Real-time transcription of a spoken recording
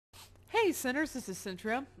Hey Sinners, this is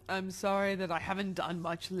Cynthia. I'm sorry that I haven't done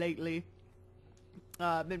much lately.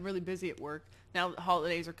 I've been really busy at work. Now that the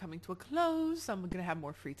holidays are coming to a close, I'm gonna have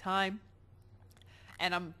more free time.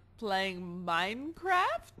 And I'm playing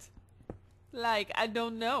Minecraft? Like, I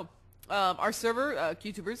don't know. Our server,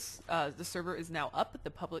 QTubers, the server is now up,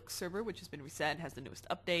 the public server, which has been reset and has the newest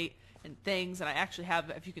update and things. And I actually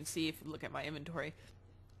have, if you can see, if you look at my inventory,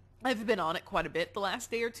 I've been on it quite a bit the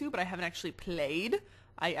last day or two, but I haven't actually played.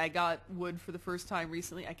 I got wood for the first time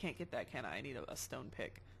recently. I can't get that, can I? I need a stone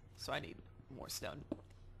pick, so I need more stone.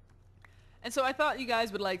 And so I thought you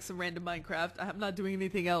guys would like some random Minecraft. I'm not doing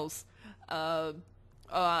anything else. One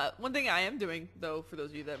thing I am doing, though, for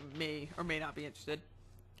those of you that may or may not be interested,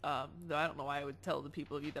 though I don't know why I would tell the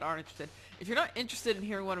people of you that aren't interested. If you're not interested in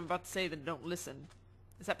hearing what I'm about to say, then don't listen.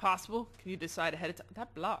 Is that possible? Can you decide ahead of time?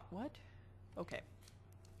 That block, what? Okay.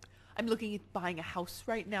 I'm looking at buying a house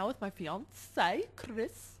right now with my fiance,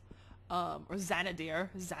 Chris, or Xanadir.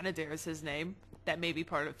 Xanadir is his name. That may be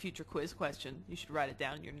part of a future quiz question. You should write it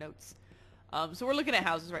down in your notes. So we're looking at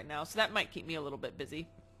houses right now, so that might keep me a little bit busy.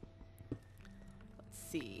 Let's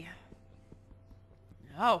see.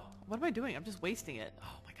 Oh, what am I doing? I'm just wasting it.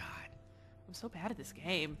 Oh my god. I'm so bad at this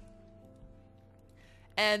game.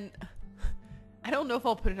 And I don't know if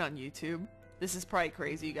I'll put it on YouTube. This is probably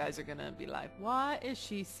crazy. You guys are gonna be like, what is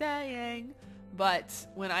she saying? But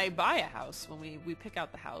when I buy a house, when we pick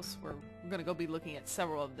out the house, we're gonna go be looking at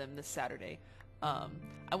several of them this Saturday. I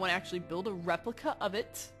want to actually build a replica of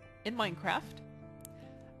it in Minecraft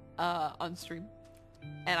on stream.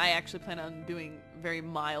 And I actually plan on doing very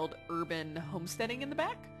mild urban homesteading in the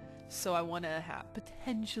back. So I want to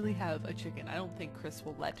potentially have a chicken. I don't think Chris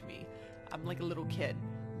will let me. I'm like a little kid.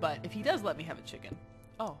 But if he does let me have a chicken...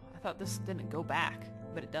 Oh, I thought this didn't go back,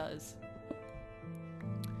 but it does.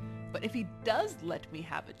 But if he does let me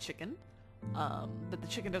have a chicken, but the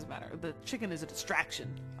chicken doesn't matter. The chicken is a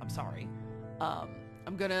distraction. I'm sorry. I'm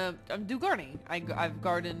do gardening. I've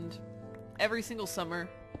gardened every single summer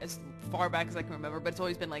as far back as I can remember, but it's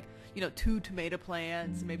always been like, you know, 2 tomato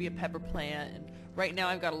plants, maybe a pepper plant, and right now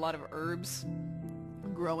I've got a lot of herbs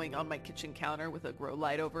growing on my kitchen counter with a grow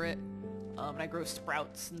light over it. And I grow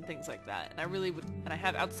sprouts and things like that. And I really would, and I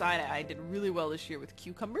have outside, I did really well this year with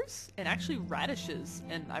cucumbers and actually radishes.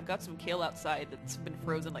 And I've got some kale outside that's been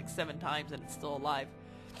frozen like 7 times and it's still alive.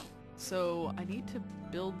 So I need to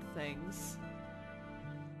build things.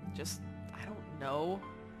 Just, I don't know.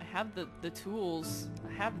 I have the tools.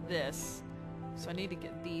 I have this. So I need to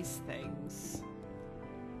get these things.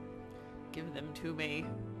 Give them to me.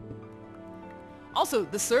 Also,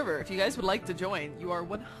 the server, if you guys would like to join, you are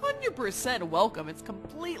 100% welcome. It's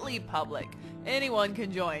completely public. Anyone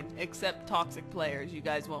can join, except toxic players. You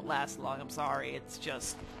guys won't last long, I'm sorry. It's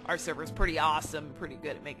just, our server's pretty awesome, pretty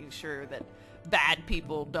good at making sure that bad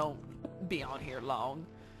people don't be on here long.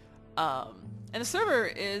 And the server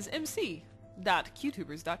is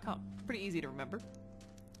mc.qtubers.com. Pretty easy to remember.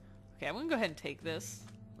 Okay, I'm gonna go ahead and take this.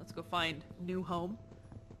 Let's go find new home.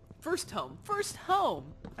 First home.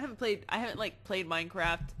 I haven't played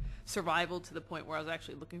Minecraft survival to the point where I was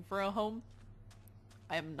actually looking for a home.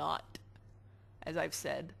 I am not, as I've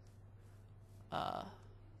said. I'm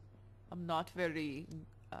not very,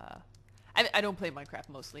 I don't play Minecraft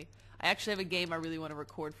mostly. I actually have a game I really want to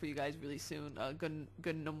record for you guys really soon.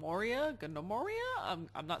 Gonorrhea? I'm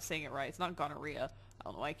not saying it right. It's not gonorrhea. I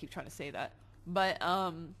don't know why I keep trying to say that. But,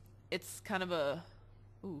 it's kind of a,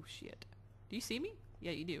 ooh, shit. Do you see me?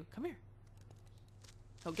 Yeah, you do. Come here.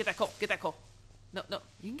 Oh, get that coal. Get that coal. No, no.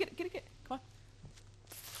 You can get it. Get it. Get it. Come on.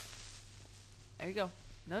 There you go.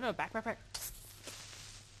 No. Back. Come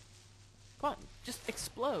on. Just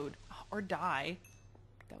explode. Or die.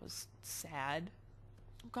 That was sad.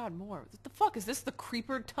 Oh, God, more. What the fuck? Is this the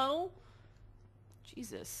creeper tunnel?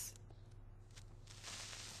 Jesus.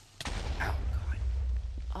 Oh,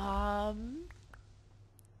 God.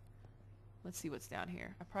 Let's see what's down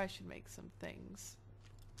here. I probably should make some things.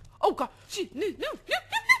 Oh god!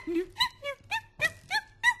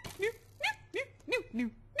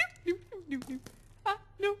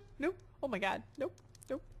 No! Oh my god! Nope!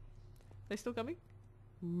 Are they still coming?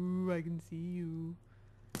 Ooh, I can see you.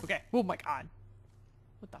 Okay. Oh my god!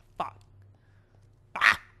 What the fuck?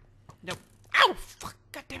 Ah! No! Ow! Fuck!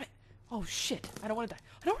 God damn it! Oh shit! I don't want to die.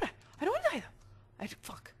 I don't want to die though.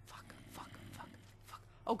 Fuck!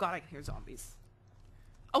 Oh god! I can hear zombies.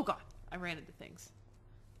 Oh god! I ran into things.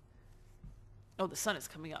 Oh, the sun is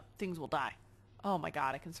coming up. Things will die. Oh my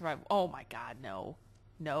god, I can survive. Oh my god, no.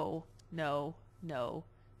 No.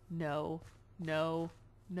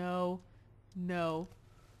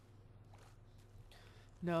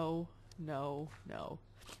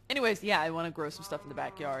 Anyways, yeah, I want to grow some stuff in the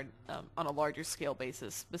backyard on a larger scale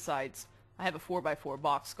basis. Besides, I have a 4x4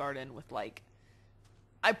 box garden with like,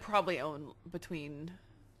 I probably own between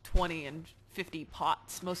 20 and 50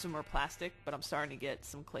 pots. Most of them are plastic, but I'm starting to get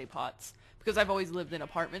some clay pots because I've always lived in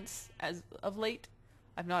apartments as of late.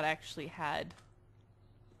 I've not actually had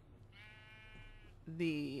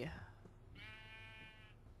the...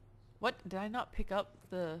 What? Did I not pick up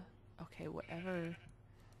the... Okay, whatever.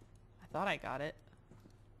 I thought I got it.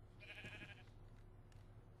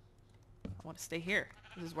 I want to stay here.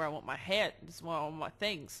 This is where I want my head. This is where I want my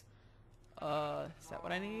things. Is that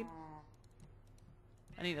what I need?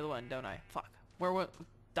 I need another one, don't I? Fuck. Where would...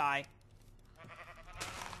 Die.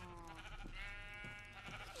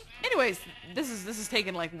 Anyways, this is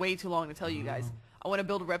taking like way too long to tell you guys. I want to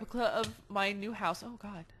build a replica of my new house. Oh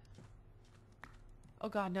god. Oh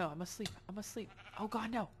god, no. I must sleep. I must sleep. Oh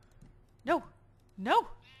god, no. No. No.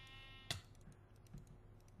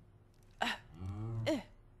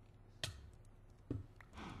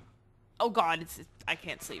 Oh god, I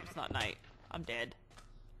can't sleep. It's not night. I'm dead.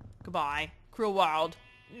 Goodbye. Cruel Wild.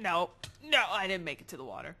 No. No, I didn't make it to the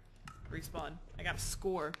water. Respawn. I got a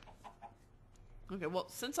score. Okay, well,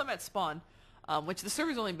 since I'm at spawn, which the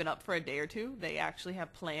server's only been up for a day or two, they actually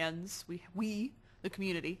have plans. We, the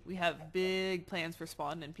community, we have big plans for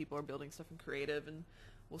spawn, and people are building stuff in creative, and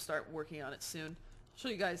we'll start working on it soon. I'll show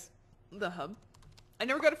you guys the hub. I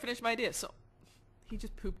never got to finish my idea, so he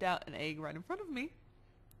just pooped out an egg right in front of me.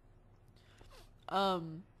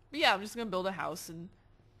 But yeah, I'm just gonna build a house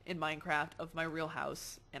in Minecraft of my real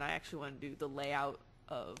house, and I actually want to do the layout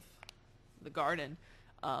of the garden.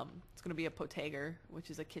 It's gonna be a potager, which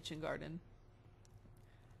is a kitchen garden,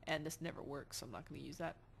 and this never works, so I'm not gonna use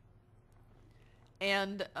that.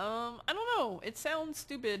 And I don't know, it sounds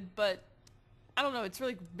stupid, but I don't know, it's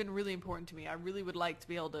really been really important to me. I really would like to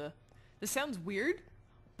be able to, this sounds weird,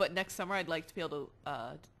 but next summer I'd like to be able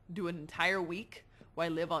to do an entire week where I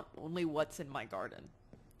live on only what's in my garden,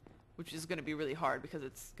 which is going to be really hard because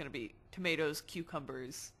it's going to be tomatoes,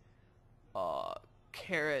 cucumbers,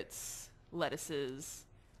 carrots, lettuces.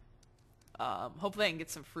 Hopefully I can get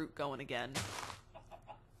some fruit going again.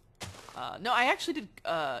 No, I actually did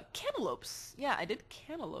cantaloupes. Yeah, I did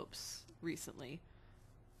cantaloupes recently.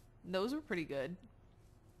 Those were pretty good.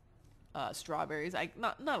 Strawberries.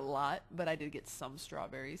 Not a lot, but I did get some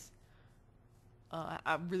strawberries.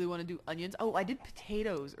 I really want to do onions. Oh, I did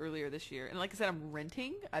potatoes earlier this year. And like I said, I'm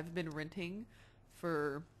renting. I've been renting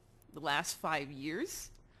for the last 5 years.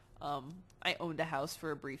 I owned a house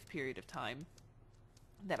for a brief period of time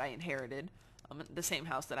that I inherited. The same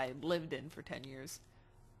house that I lived in for 10 years.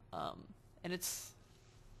 And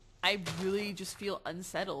I really just feel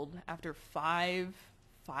unsettled after five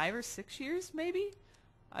or 6 years, maybe.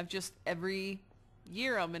 I've just, every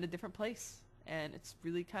year I'm in a different place. And it's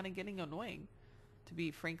really kind of getting annoying, to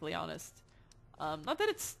be frankly honest. Not that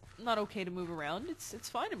it's not okay to move around. It's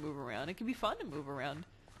fine to move around. It can be fun to move around.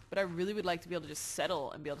 But I really would like to be able to just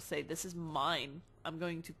settle and be able to say, this is mine. I'm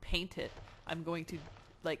going to paint it. I'm going to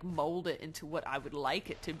like mold it into what I would like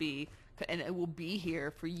it to be. And it will be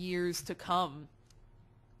here for years to come.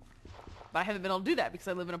 But I haven't been able to do that because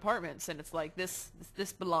I live in apartments. And it's like, this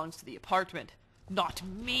belongs to the apartment, not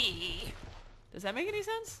me. Does that make any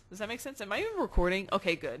sense? Does that make sense? Am I even recording?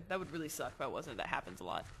 Okay, good. That would really suck if I wasn't. That happens a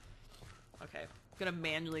lot. Okay. I'm gonna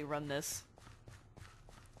manually run this.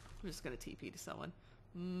 I'm just gonna TP to someone.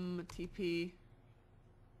 TP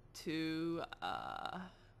to,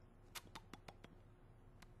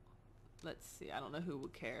 let's see. I don't know who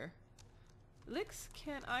would care. Lix,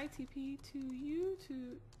 can I TP to you to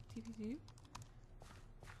TP to you?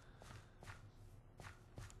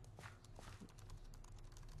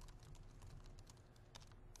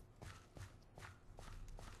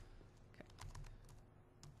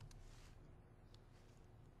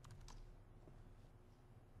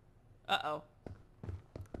 Uh-oh.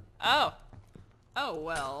 Oh. Oh,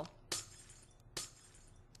 well.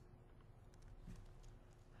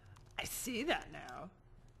 I see that now.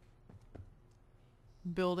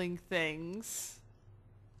 Building things.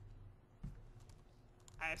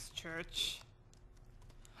 Ice church.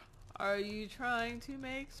 Are you trying to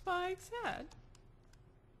make Spike sad?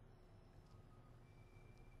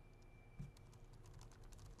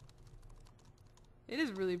 It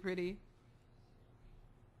is really pretty.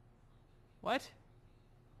 What?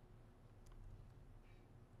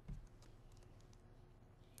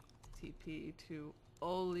 TP to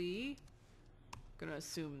Oli. Gonna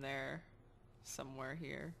assume they're somewhere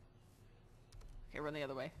here. Okay, run the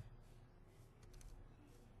other way.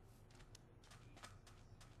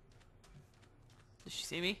 Does she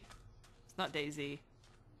see me? It's not Daisy.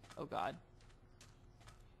 Oh god.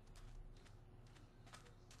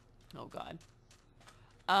 Oh god.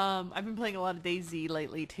 I've been playing a lot of DayZ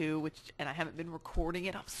lately too, and I haven't been recording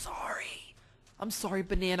it. I'm sorry. I'm sorry,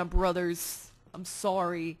 Banana Brothers. I'm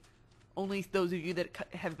sorry. Only those of you that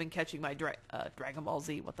have been catching my Dragon Ball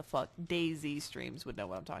Z, what the fuck, DayZ streams would know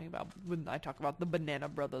what I'm talking about when I talk about the Banana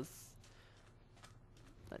Brothers.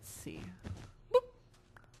 Let's see. Boop.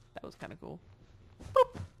 That was kind of cool.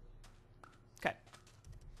 Boop. Okay.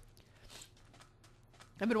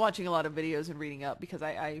 I've been watching a lot of videos and reading up because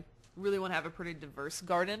I really want to have a pretty diverse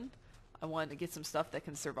garden. I want to get some stuff that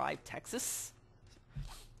can survive Texas.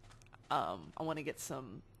 I want to get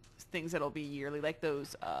some things that'll be yearly, like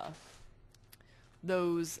those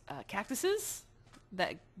cactuses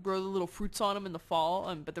that grow the little fruits on them in the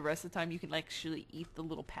fall, but the rest of the time you can actually eat the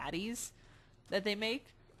little patties that they make,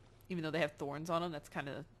 even though they have thorns on them. That's kind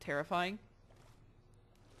of terrifying.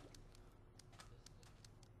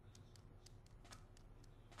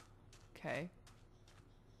 Okay.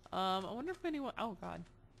 I wonder if anyone... Oh, God.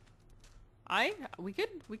 We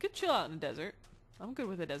could chill out in the desert. I'm good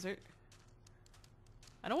with the desert.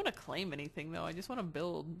 I don't want to claim anything, though. I just want to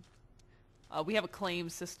build. We have a claim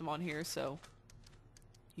system on here, so...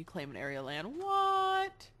 You claim an area of land.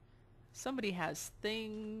 What? Somebody has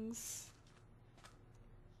things.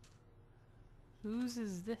 Whose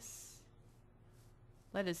is this?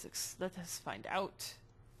 Let us find out.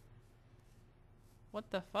 What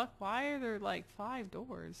the fuck? Why are there like 5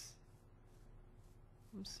 doors?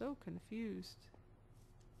 I'm so confused.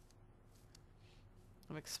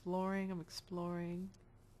 I'm exploring. I'm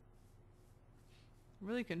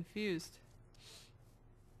really confused.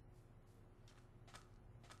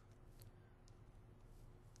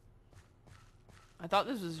 I thought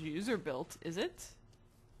this was user built. Is it?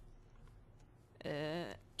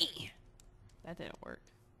 That didn't work.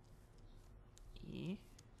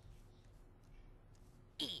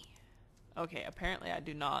 Okay, apparently I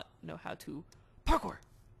do not know how to parkour.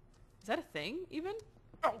 Is that a thing, even?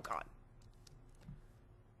 Oh, God.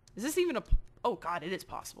 Is this even a... Oh, God, it is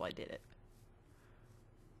possible. I did it.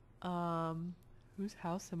 Whose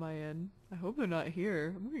house am I in? I hope they're not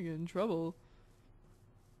here. I'm gonna get in trouble.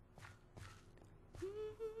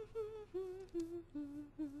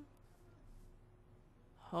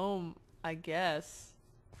 Home, I guess.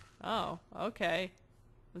 Oh, okay.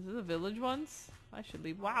 Was it the village ones? I should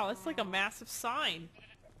leave. Wow, that's like a massive sign.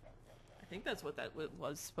 I think that's what that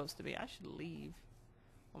was supposed to be. I should leave.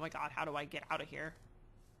 Oh my god, how do I get out of here?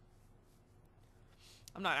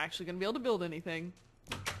 I'm not actually going to be able to build anything.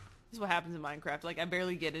 This is what happens in Minecraft. Like, I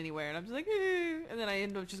barely get anywhere, and I'm just like, eh, and then I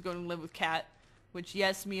end up just going to live with Kat. Which,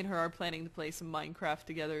 yes, me and her are planning to play some Minecraft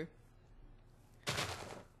together.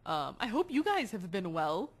 I hope you guys have been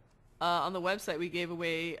well. On the website, we gave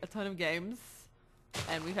away a ton of games.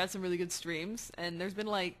 And we've had some really good streams. And there's been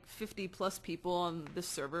like 50 plus people on this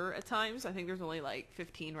server at times. I think there's only like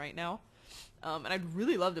 15 right now. And I'd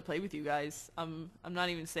really love to play with you guys. I'm not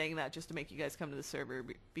even saying that just to make you guys come to the server,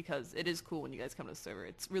 because it is cool when you guys come to the server.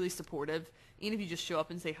 It's really supportive. Even if you just show up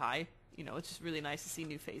and say hi, you know, it's just really nice to see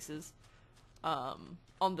new faces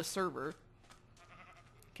on the server.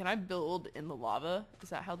 Can I build in the lava? Is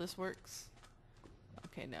that how this works?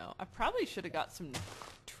 Okay, no. I probably should have got some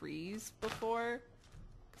trees before,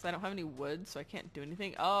 because I don't have any wood, so I can't do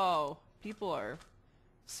anything. Oh, people are...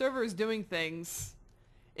 Server's doing things.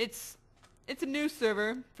 It's a new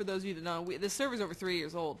server, for those of you that know. The server's over 3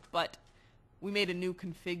 years old, but we made a new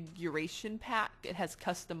configuration pack. It has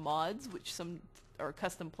custom mods, or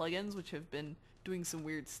custom plugins, which have been doing some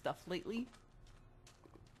weird stuff lately.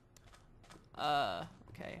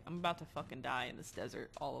 Okay, I'm about to fucking die in this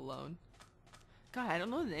desert all alone. God, I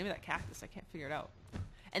don't know the name of that cactus. I can't figure it out.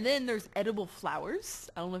 And then there's edible flowers.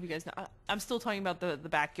 I don't know if you guys know. I'm still talking about the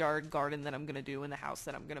backyard garden that I'm going to do in the house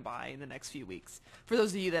that I'm going to buy in the next few weeks. For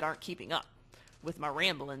those of you that aren't keeping up with my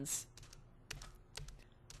ramblings.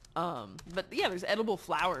 But yeah, there's edible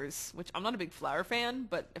flowers, which I'm not a big flower fan,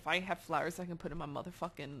 but if I have flowers I can put in my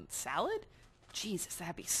motherfucking salad, Jesus,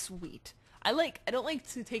 that'd be sweet. I don't like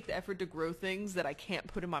to take the effort to grow things that I can't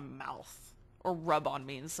put in my mouth or rub on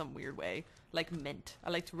me in some weird way. Like mint. I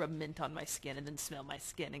like to rub mint on my skin and then smell my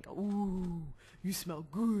skin and go, ooh, you smell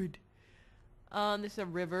good. There's a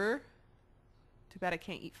river. Too bad I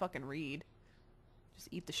can't eat fucking reed. Just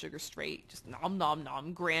eat the sugar straight. Just nom nom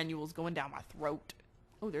nom. Granules going down my throat.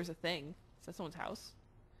 Oh, there's a thing. Is that someone's house?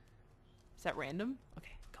 Is that random?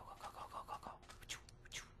 Okay, go, go, go, go, go, go, go.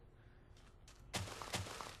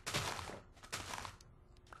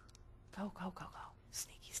 Go, go, go, go.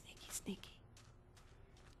 Sneaky, sneaky, sneaky.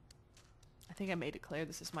 I think I may declare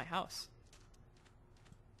this is my house.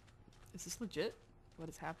 Is this legit? What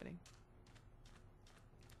is happening?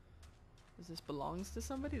 Does this belongs to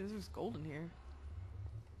somebody? There's gold in here.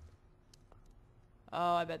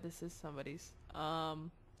 Oh, I bet this is somebody's.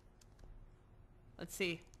 Let's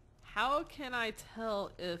see. How can I tell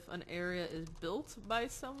if an area is built by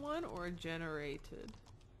someone or generated?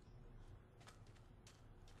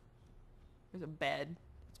 There's a bed.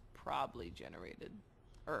 It's probably generated.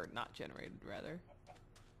 Or not generated, rather.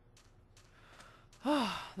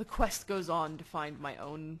 The quest goes on to find my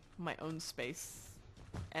own space.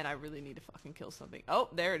 And I really need to fucking kill something. Oh,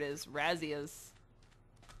 there it is. Razzias.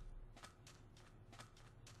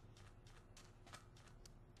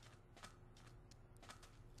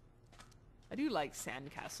 I do like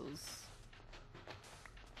sandcastles.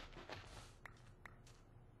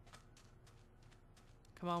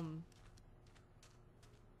 Come on.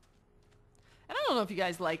 And I don't know if you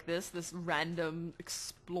guys like this random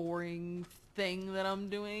exploring thing that I'm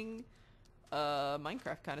doing.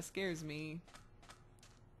 Minecraft kind of scares me.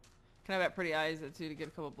 Can I bet pretty eyes at 2 to get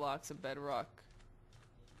a couple blocks of bedrock?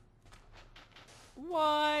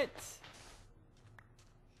 What?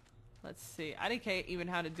 Let's see. I didn't even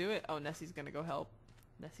how to do it. Oh, Nessie's gonna go help.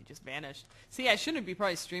 Nessie just vanished. See, I shouldn't be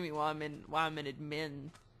probably streaming while I'm in admin,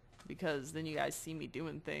 because then you guys see me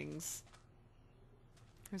doing things.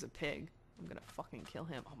 There's a pig. I'm gonna fucking kill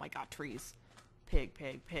him. Oh my god, trees. Pig,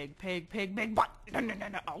 pig, pig, pig, pig, pig. What? No, no, no,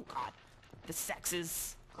 no. Oh god. The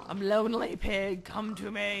sexes. I'm lonely, pig. Come to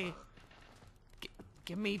me.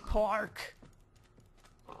 Give me pork.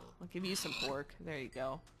 I'll give you some pork. There you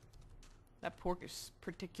go. That pork is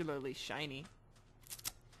particularly shiny.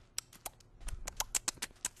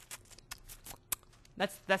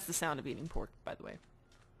 That's the sound of eating pork, by the way.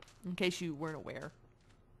 In case you weren't aware.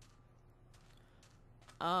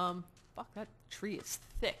 Fuck, that tree is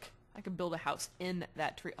thick. I could build a house in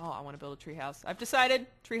that tree. Oh, I want to build a tree house. I've decided.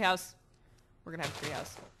 Tree house. We're gonna have a tree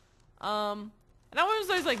house. And I was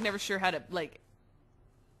always like never sure how to like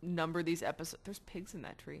number these episodes. There's pigs in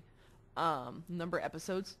that tree. Number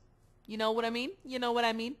episodes. You know what I mean? You know what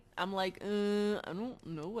I mean? I'm like, I don't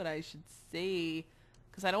know what I should say.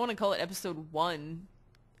 Because I don't want to call it episode 1.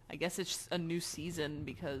 I guess it's just a new season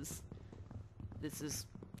because this is,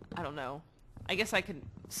 I don't know. I guess I can,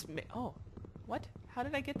 oh, what? How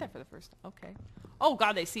did I get that for the first time? Okay. Oh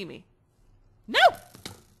god, they see me. No!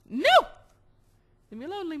 No! Leave me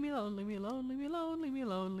alone, leave me alone, leave me alone, leave me alone, leave me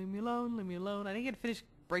alone, leave me alone, leave me alone. I didn't get to finish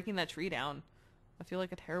breaking that tree down. I feel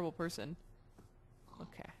like a terrible person.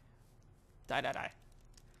 Okay. Die, die, die.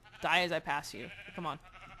 Die as I pass you. Come on.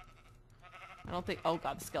 I don't think... Oh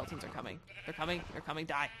god, the skeletons are coming. They're coming. They're coming.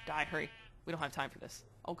 Die. Die. Hurry. We don't have time for this.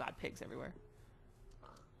 Oh god, pigs everywhere.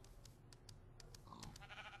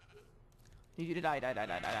 Need you to die, die, die,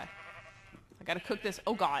 die, die, die. I gotta cook this.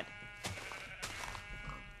 Oh god.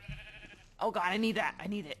 Oh god, I need that. I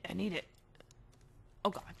need it. I need it. Oh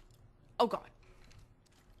god. Oh god.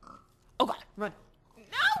 Oh god. Run.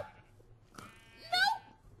 No! No!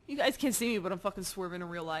 You guys can't see me, but I'm fucking swerving in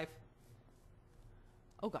real life.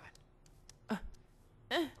 Oh god.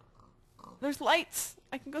 There's lights.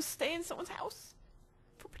 I can go stay in someone's house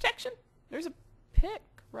for protection. There's a pick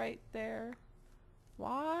right there.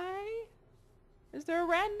 Why is there a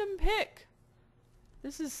random pick?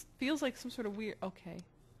 This feels like some sort of weird... Okay.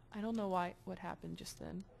 I don't know what happened just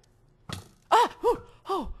then. Ah! Oh!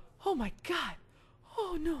 Oh! Oh my god!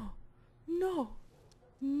 Oh no! No!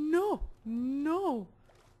 No! No!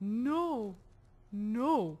 No!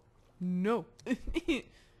 No! No!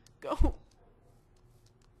 Go!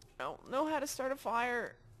 I don't know how to start a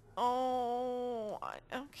fire. Oh,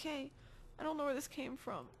 okay. I don't know where this came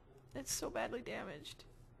from. It's so badly damaged.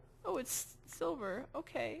 Oh, it's silver.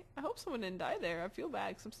 Okay. I hope someone didn't die there. I feel bad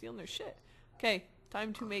because I'm stealing their shit. Okay,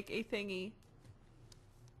 time to make a thingy.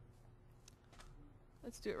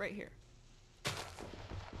 Let's do it right here.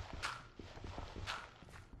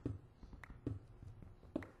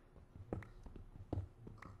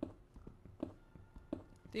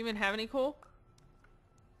 Do you even have any coal?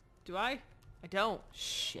 Do I? I don't.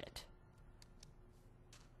 Shit.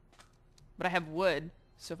 But I have wood,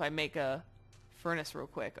 so if I make a furnace real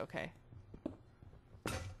quick, okay.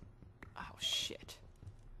 Oh, shit.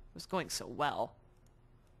 It was going so well.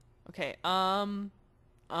 Okay, crafting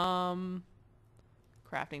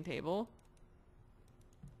table.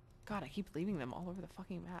 God, I keep leaving them all over the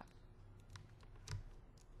fucking map.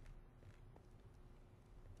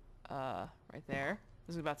 Right there.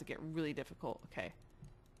 This is about to get really difficult. Okay.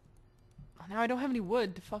 Oh, now I don't have any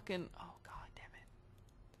wood to fucking... Oh, god damn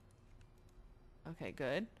it. Okay,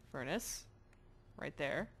 good. Furnace. Right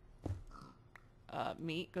there.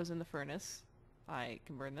 Meat goes in the furnace. I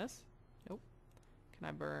can burn this. Nope. Can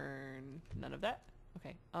I burn none of that?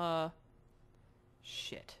 Okay.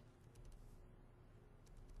 Shit.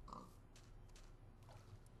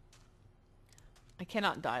 I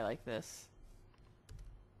cannot die like this.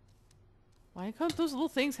 Why can't those little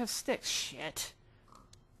things have sticks? Shit.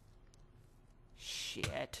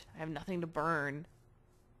 Shit. I have nothing to burn.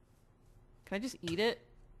 Can I just eat it?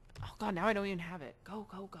 Oh god, now I don't even have it. Go,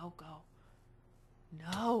 go, go, go.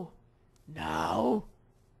 No. No.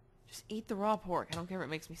 Just eat the raw pork. I don't care if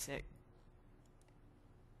it makes me sick.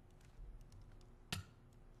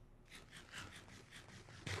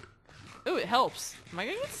 Ooh, it helps. Am I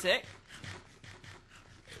gonna get sick?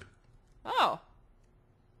 Oh.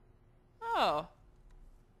 Oh.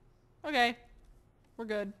 Okay. We're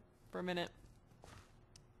good for a minute.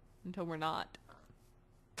 Until we're not.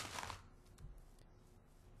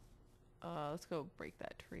 Let's go break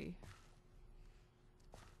that tree.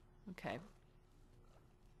 Okay.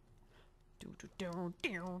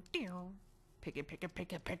 Piggy, piggy,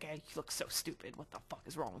 piggy, piggy. You look so stupid. What the fuck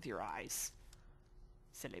is wrong with your eyes?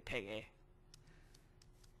 Silly piggy.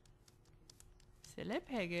 Silly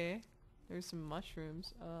piggy. There's some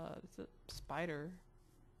mushrooms. It's a spider.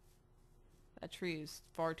 That tree is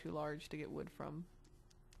far too large to get wood from.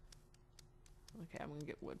 Okay, I'm gonna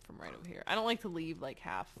get wood from right over here. I don't like to leave like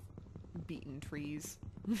half beaten trees.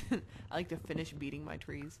 I like to finish beating my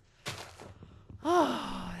trees.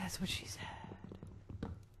 Oh, that's what she said.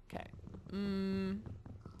 Okay.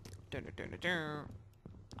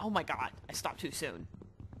 Oh my god, I stopped too soon.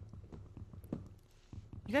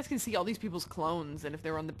 You guys can see all these people's clones, and if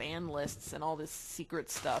they're on the ban lists and all this secret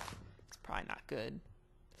stuff, it's probably not good.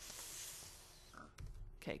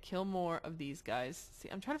 Okay, kill more of these guys. See,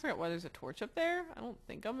 I'm trying to figure out why there's a torch up there. I don't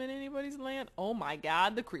think I'm in anybody's land. Oh my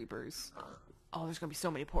god, the creepers. Oh, there's gonna be so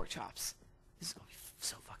many pork chops. This is gonna be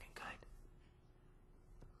so fucking good.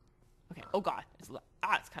 Okay, oh god. It's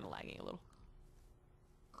kind of lagging a little.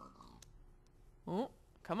 Oh,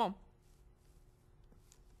 come on.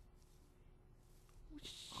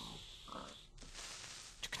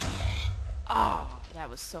 Oh, that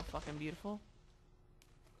was so fucking beautiful.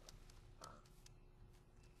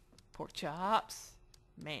 Pork chops.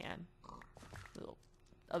 Man. Little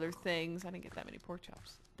other things. I didn't get that many pork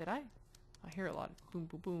chops. Did I? I hear a lot of boom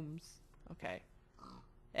boom booms. Okay.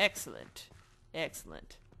 Excellent.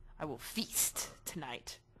 Excellent. I will feast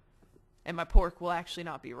tonight. And my pork will actually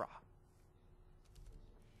not be raw.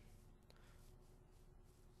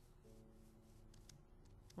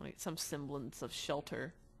 I'll get some semblance of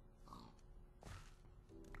shelter.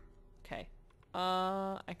 Okay.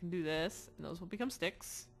 I can do this, and those will become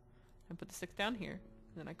sticks. I put the sticks down here.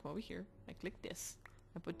 And then I come over here. I click this.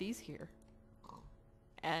 I put these here.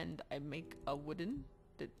 And I make a wooden...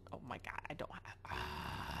 Oh my god, I don't have...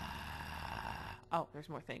 Oh, there's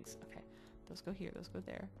more things. Okay. Those go here. Those go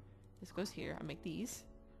there. This goes here. I make these.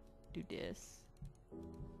 Do this.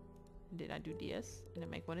 And then I do this. And I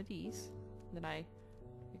make one of these. And then I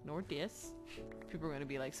ignore this. People are going to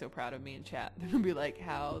be like so proud of me in chat. They're going to be like,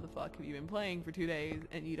 how the fuck have you been playing for 2 days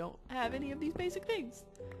and you don't have any of these basic things?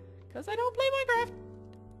 Because I don't play Minecraft.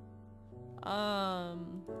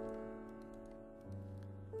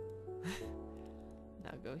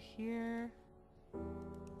 Now go here.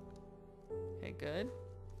 Okay, good.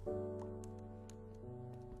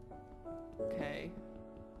 Okay.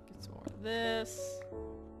 Get some more of this.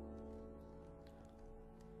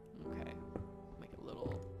 Okay. Make a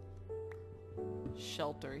little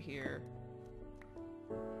shelter here.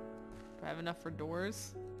 Do I have enough for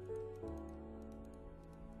doors?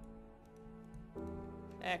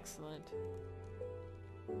 Excellent.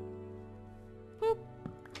 Boop.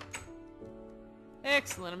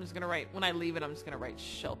 Excellent. I'm just gonna write, when I leave it, I'm just gonna write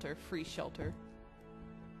shelter. Free shelter.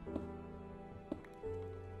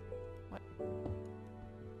 What?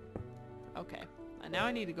 Okay. And now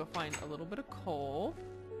I need to go find a little bit of coal.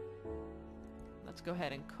 Let's go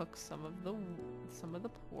ahead and cook some of the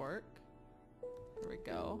pork. There we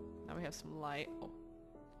go. Now we have some light. Oh.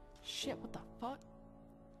 Shit, what the fuck?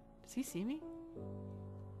 Does he see me?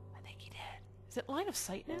 I think he did. Is it line of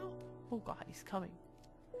sight now? Oh god, he's coming.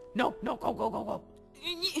 No, no, go, go, go, go.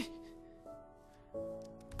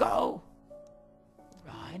 Go.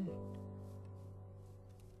 Run. I'm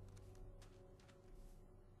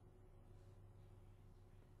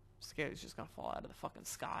scared he's just gonna fall out of the fucking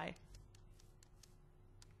sky.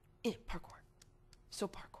 Parkour. So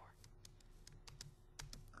parkour.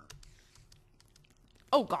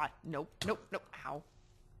 Oh god. Nope, nope, nope. Ow.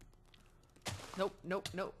 Nope, nope,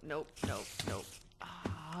 nope, nope, nope, nope.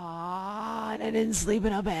 Ah, and I didn't sleep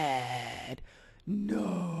in a bed.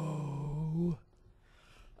 No.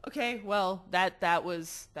 Okay, well, that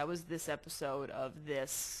was this episode of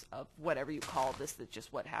whatever you call this. That's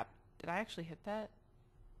just what happened. Did I actually hit that?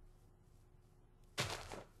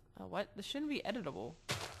 What? This shouldn't be editable.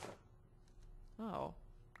 Oh.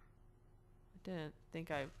 I didn't think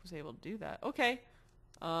I was able to do that. Okay.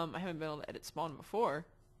 I haven't been able to edit spawn before.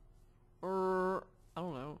 Or, I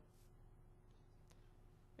don't know.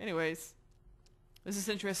 Anyways. This is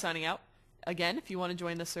Interest signing out. Again, if you want to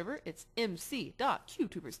join the server, it's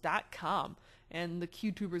mc.qtubers.com. And the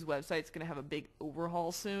QTubers website's going to have a big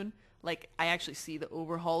overhaul soon. Like, I actually see the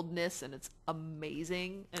overhauledness, and it's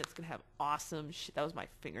amazing. And it's going to have awesome shit. That was my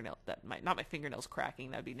fingernail. Not my fingernails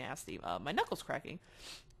cracking. That'd be nasty. My knuckles cracking.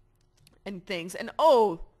 And things. And,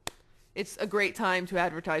 oh, it's a great time to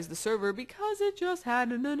advertise the server because it just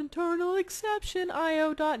had an internal exception.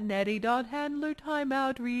 io.netty.handler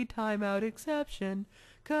timeout read timeout exception.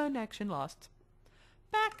 Connection lost.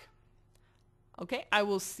 Back. Okay, I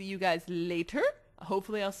will see you guys later.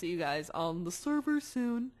 Hopefully I'll see you guys on the server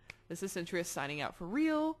soon. This is Interest signing out for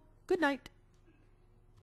real. Good night.